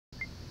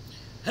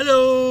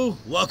Hello!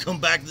 Welcome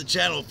back to the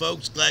channel,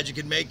 folks. Glad you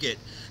could make it.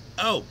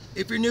 Oh,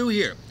 if you're new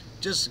here,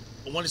 just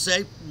want to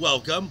say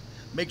welcome.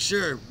 Make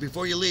sure,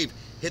 before you leave,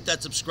 hit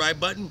that subscribe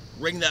button,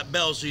 ring that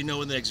bell so you know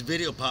when the next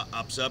video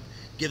pops up,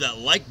 give that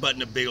like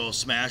button a big old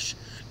smash,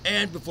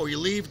 and before you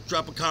leave,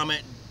 drop a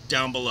comment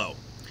down below.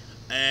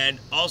 And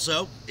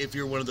also, if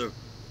you're one of the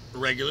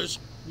regulars,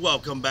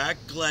 welcome back.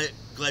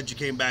 Glad you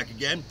came back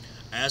again.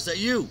 I ask that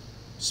you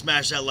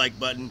smash that like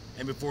button,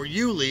 and before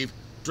you leave,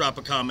 drop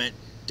a comment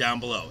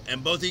down below.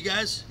 And both of you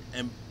guys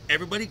and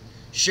everybody,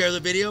 share the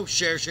video.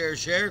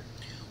 Share.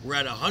 We're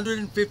at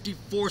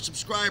 154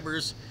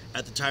 subscribers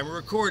at the time of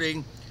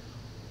recording,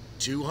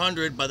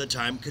 200 by the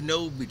time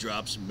Kenobi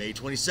drops May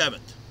 27th.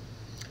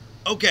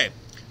 Okay,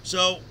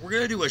 so we're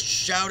gonna do a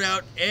shout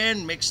out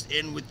and mixed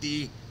in with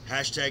the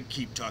hashtag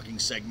keep talking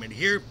segment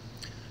here,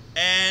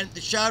 and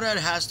the shout out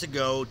has to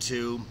go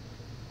to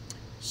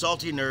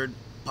Salty Nerd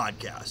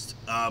Podcast.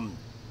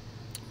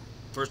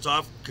 First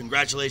off,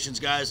 congratulations,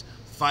 guys.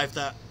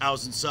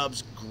 5,000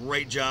 subs,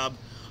 great job.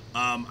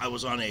 I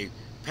was on a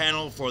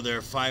panel for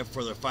their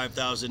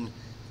 5,000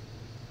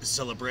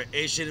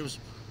 celebration. It was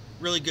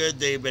really good.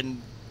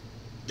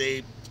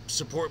 They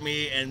support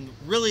me, and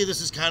really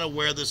this is kind of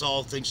where this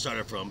all thing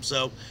started from.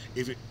 So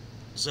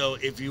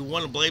if you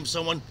want to blame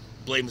someone,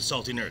 blame the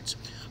Salty Nerds.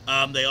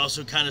 They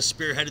also kind of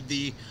spearheaded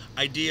the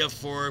idea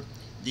for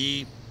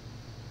the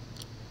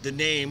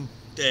name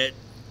that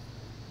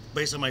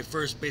based on my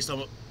first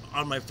video.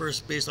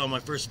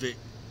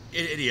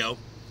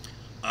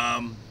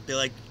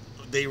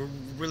 They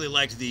really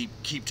liked the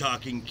keep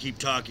talking,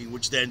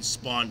 which then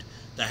spawned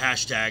the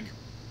hashtag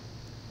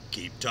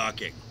keep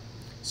talking.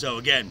 So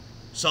again,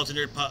 Salty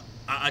Nerd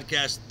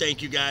Podcast,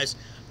 thank you guys.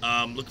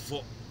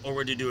 Looking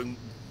forward to doing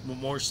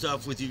more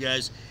stuff with you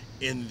guys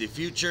in the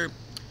future.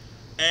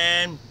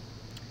 And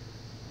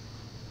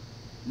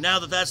now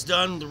that that's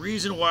done, the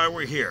reason why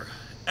we're here,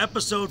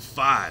 episode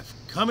 5,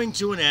 coming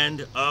to an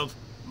end of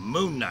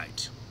Moon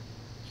Knight.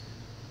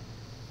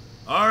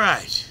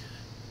 Alright,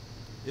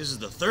 this is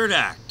the third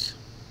act.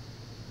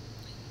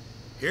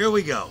 Here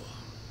we go.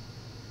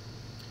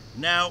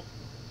 Now,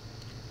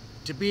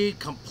 to be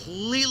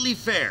completely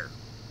fair,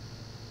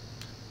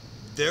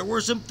 there were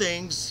some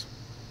things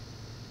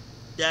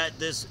that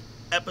this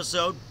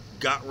episode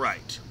got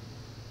right.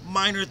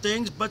 Minor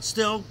things, but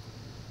still,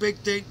 big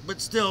thing, but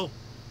still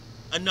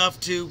enough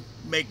to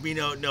make me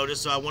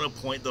notice, so I want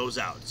to point those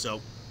out. So,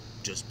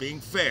 just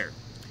being fair.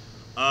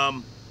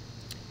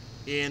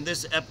 In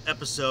this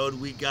episode,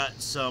 we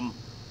got some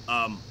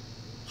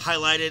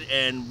highlighted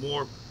and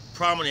more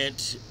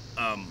prominent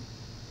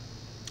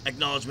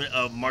acknowledgement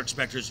of Mark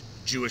Spector's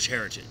Jewish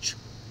heritage.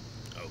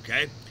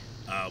 Okay?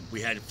 We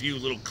had a few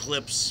little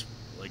clips,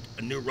 like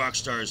a New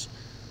Rockstars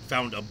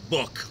found a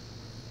book,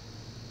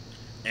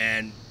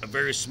 and a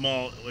very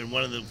small, in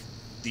one of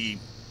the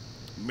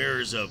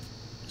mirrors of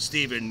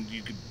Stephen,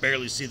 you could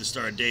barely see the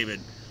Star of David.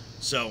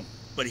 So,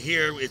 but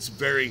here it's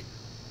very,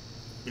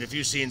 in a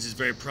few scenes, it's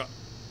very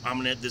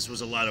prominent. This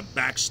was a lot of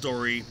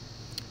backstory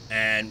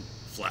and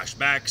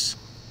flashbacks,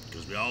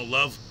 because we all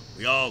love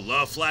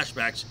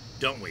flashbacks,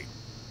 don't we?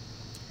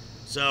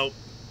 So,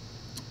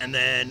 and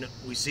then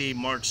we see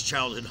Mark's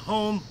childhood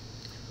home.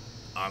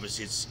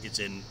 Obviously, it's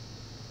in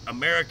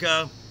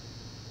America.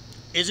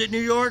 Is it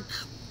New York?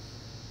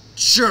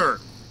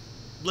 Sure,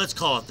 let's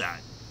call it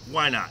that.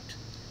 Why not?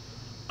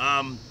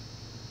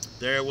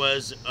 There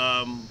was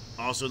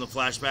also in the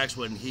flashbacks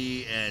when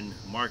he and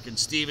Mark and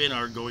Steven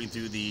are going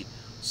through the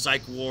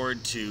psych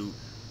ward to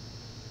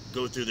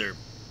go through their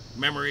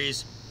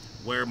memories,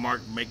 where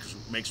Mark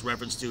makes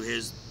reference to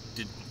his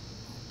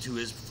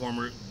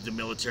former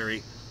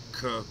military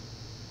career.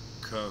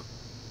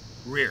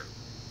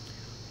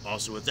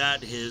 Also with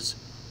that, his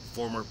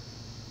former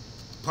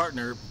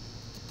partner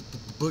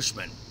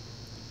Bushman.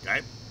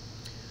 Okay,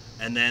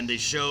 and then they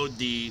showed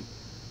the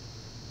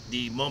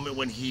moment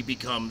when he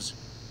becomes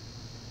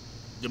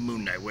the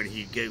Moon Knight, when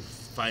he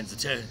finds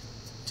the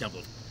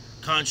Temple of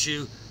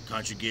Khonshu.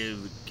 Khonshu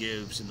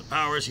gives him the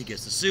powers. He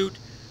gets the suit.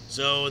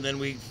 So, and then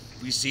we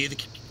see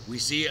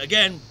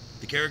again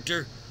the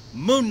character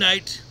Moon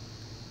Knight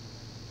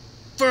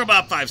for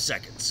about 5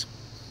 seconds,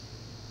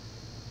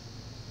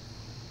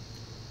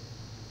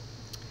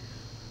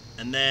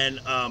 and then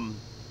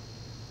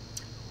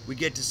we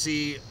get to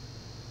see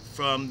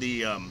from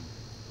the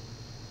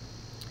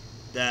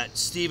that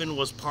Steven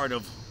was part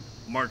of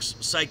Mark's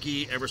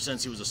psyche ever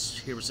since he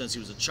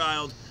was a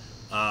child.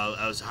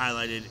 I was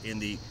highlighted in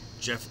the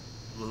Jeff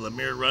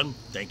Lemire run.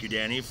 Thank you,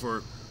 Danny,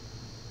 for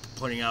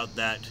pointing out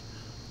that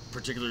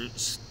particular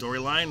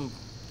storyline.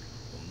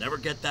 Will never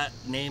get that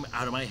name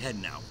out of my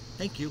head now.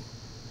 Thank you.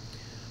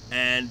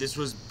 And this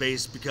was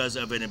based because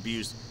of an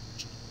abused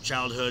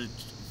childhood,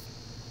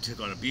 took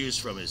on abuse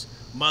from his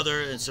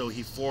mother, and so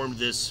he formed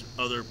this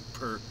other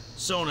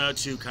persona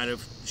to kind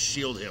of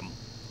shield him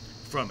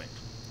from it.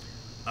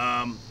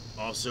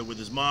 Also with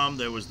his mom,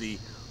 there was the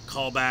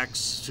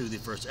callbacks to the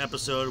first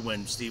episode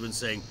when Steven's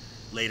saying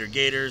 "later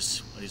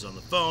Gators" when he's on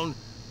the phone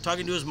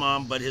talking to his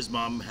mom, but his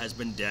mom has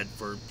been dead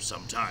for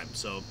some time,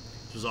 so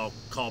This was all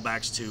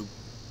callbacks to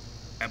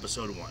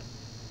episode 1.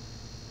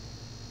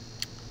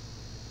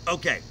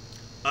 Okay.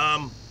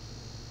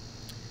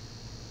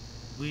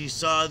 We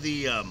saw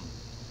the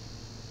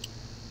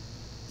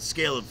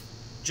scale of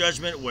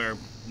judgment where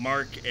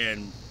Mark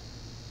and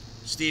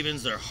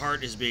Stevens, their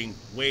heart is being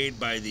weighed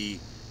by the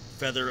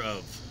feather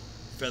of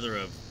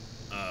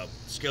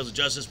scales of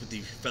justice with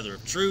the feather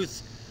of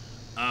truth.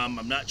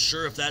 I'm not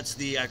sure if that's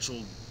the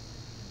actual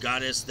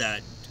goddess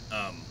that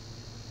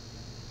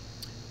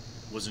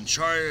was in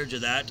charge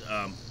of that.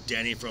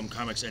 Danny from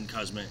Comics and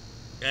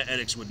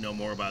Cosmetics would know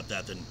more about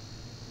that than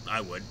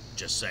I would,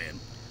 just saying.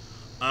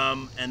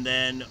 And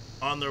then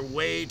on their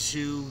way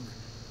to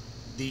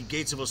the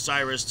Gates of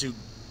Osiris to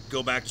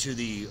go back to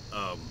the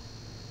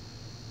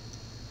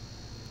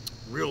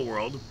real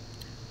world,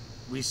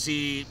 we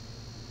see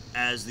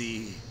as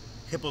the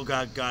Hippo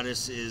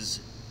goddess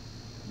is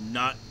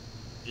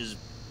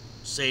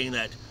saying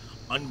that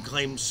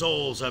unclaimed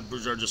souls are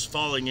just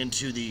falling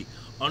into the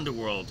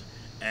underworld,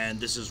 and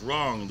this is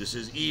wrong, this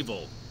is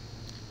evil.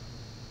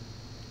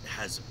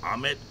 Has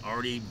Amit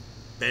already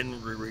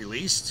been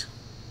released?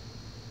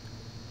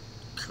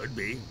 Could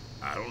be,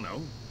 I don't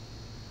know.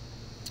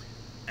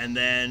 And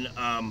then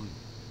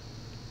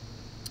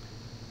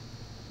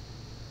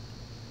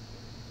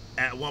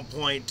at one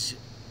point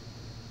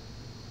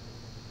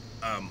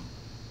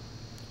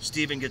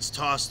Steven gets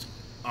tossed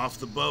off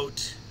the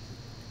boat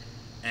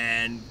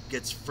and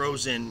gets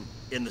frozen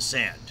in the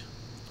sand.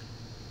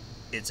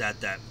 It's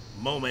at that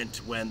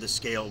moment when the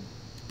scale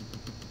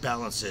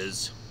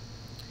balances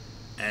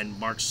and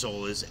Mark's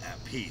soul is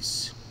at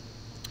peace.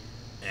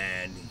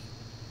 And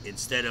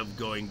instead of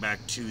going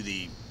back to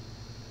the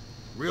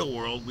real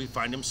world, we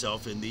find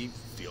himself in the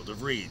field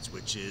of reeds,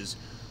 which is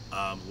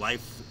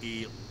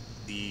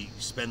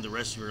spend the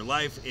rest of your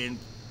life in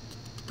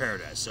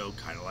paradise, so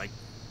kind of like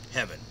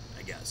heaven,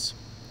 I guess.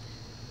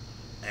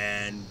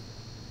 And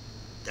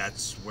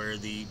that's where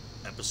the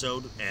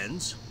episode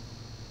ends.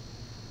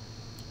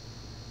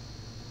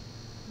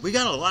 We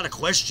got a lot of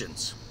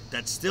questions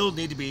that still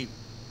need to be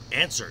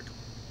answered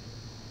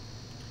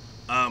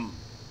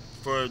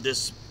for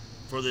this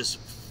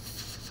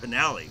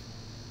finale,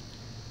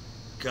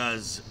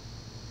 because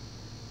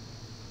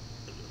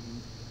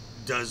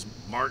does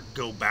Mark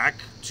go back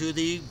to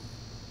the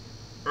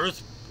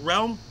Earth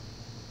realm?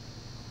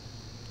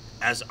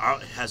 Has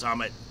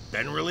Amit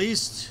been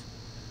released?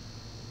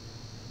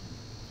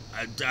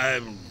 I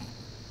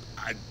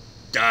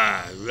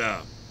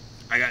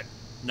got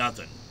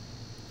nothing.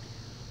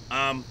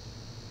 I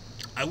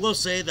will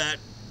say that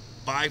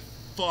by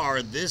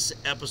far this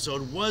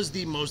episode was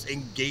the most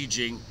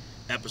engaging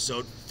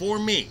episode for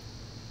me.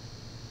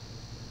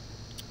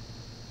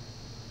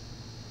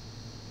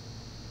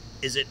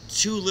 Is it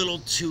too little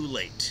too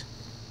late?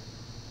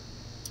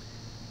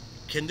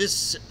 Can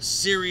this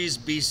series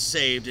be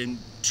saved and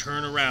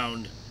turn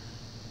around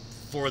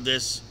for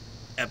this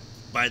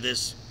by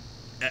this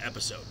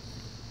episode?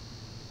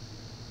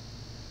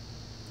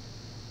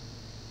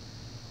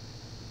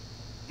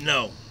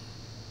 No,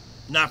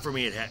 not for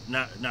me.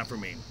 Not for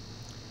me.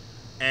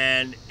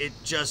 And it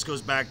just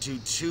goes back to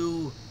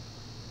too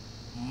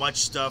much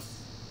stuff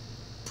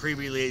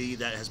previously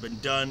that has been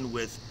done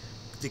with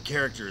the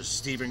characters: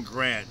 Stephen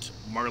Grant,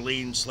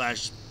 Marlene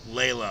 /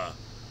 Layla,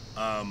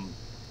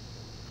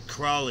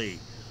 Crawley,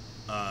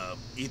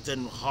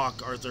 Ethan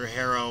Hawke, Arthur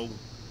Harrow,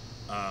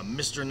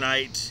 Mr.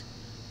 Knight.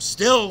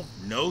 Still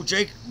no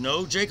Jake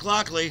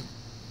Lockley.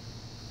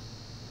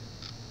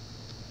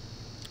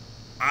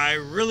 I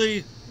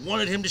really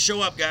wanted him to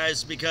show up,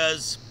 guys,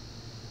 because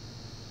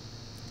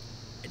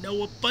I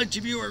know a bunch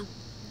of you are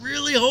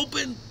really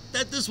hoping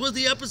that this was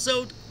the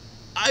episode.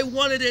 I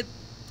wanted it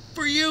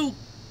for you.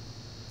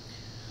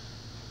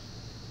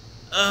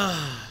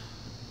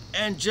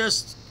 And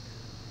just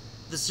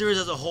the series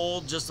as a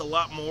whole, just a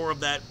lot more of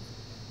that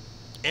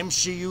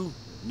MCU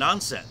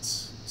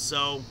nonsense.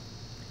 So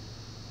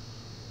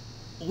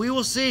we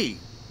will see.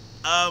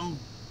 I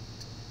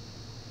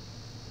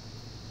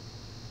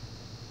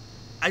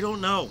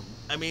don't know.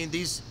 I mean,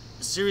 these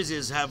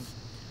series have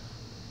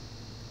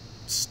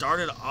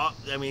started off.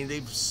 I mean,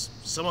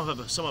 some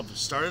have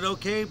started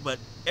okay, but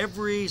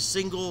every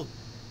single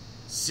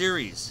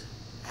series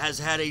has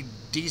had a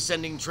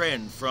descending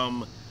trend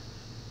from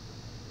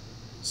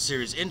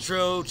series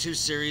intro to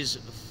series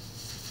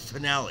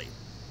finale.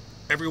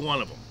 Every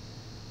one of them.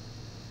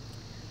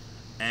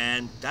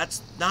 And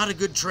that's not a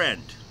good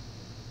trend.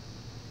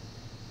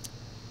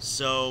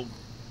 So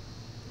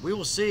we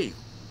will see.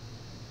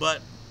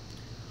 But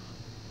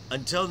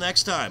until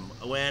next time,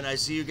 when I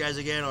see you guys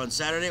again on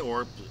Saturday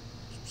or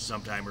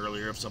sometime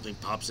earlier if something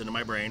pops into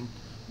my brain,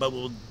 but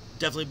we'll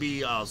definitely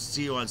be, I'll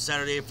see you on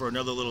Saturday for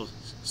another little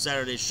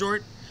Saturday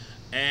short.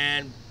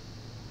 And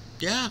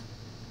yeah,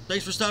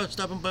 thanks for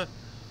stopping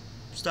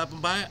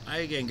by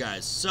again,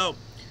 guys. So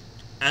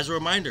as a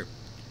reminder,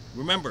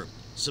 remember,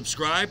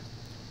 subscribe,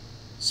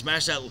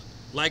 smash that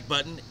like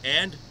button,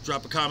 and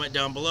drop a comment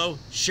down below.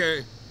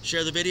 Share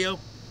the video,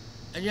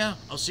 and yeah,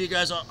 I'll see you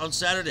guys on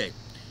Saturday.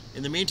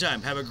 In the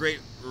meantime, have a great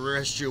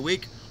rest of your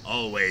week.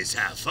 always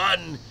have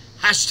fun,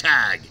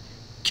 hashtag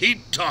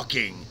keep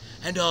talking,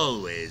 and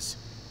always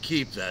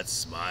keep that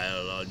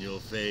smile on your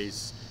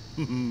face.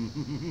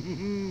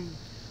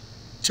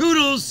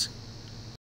 Toodles!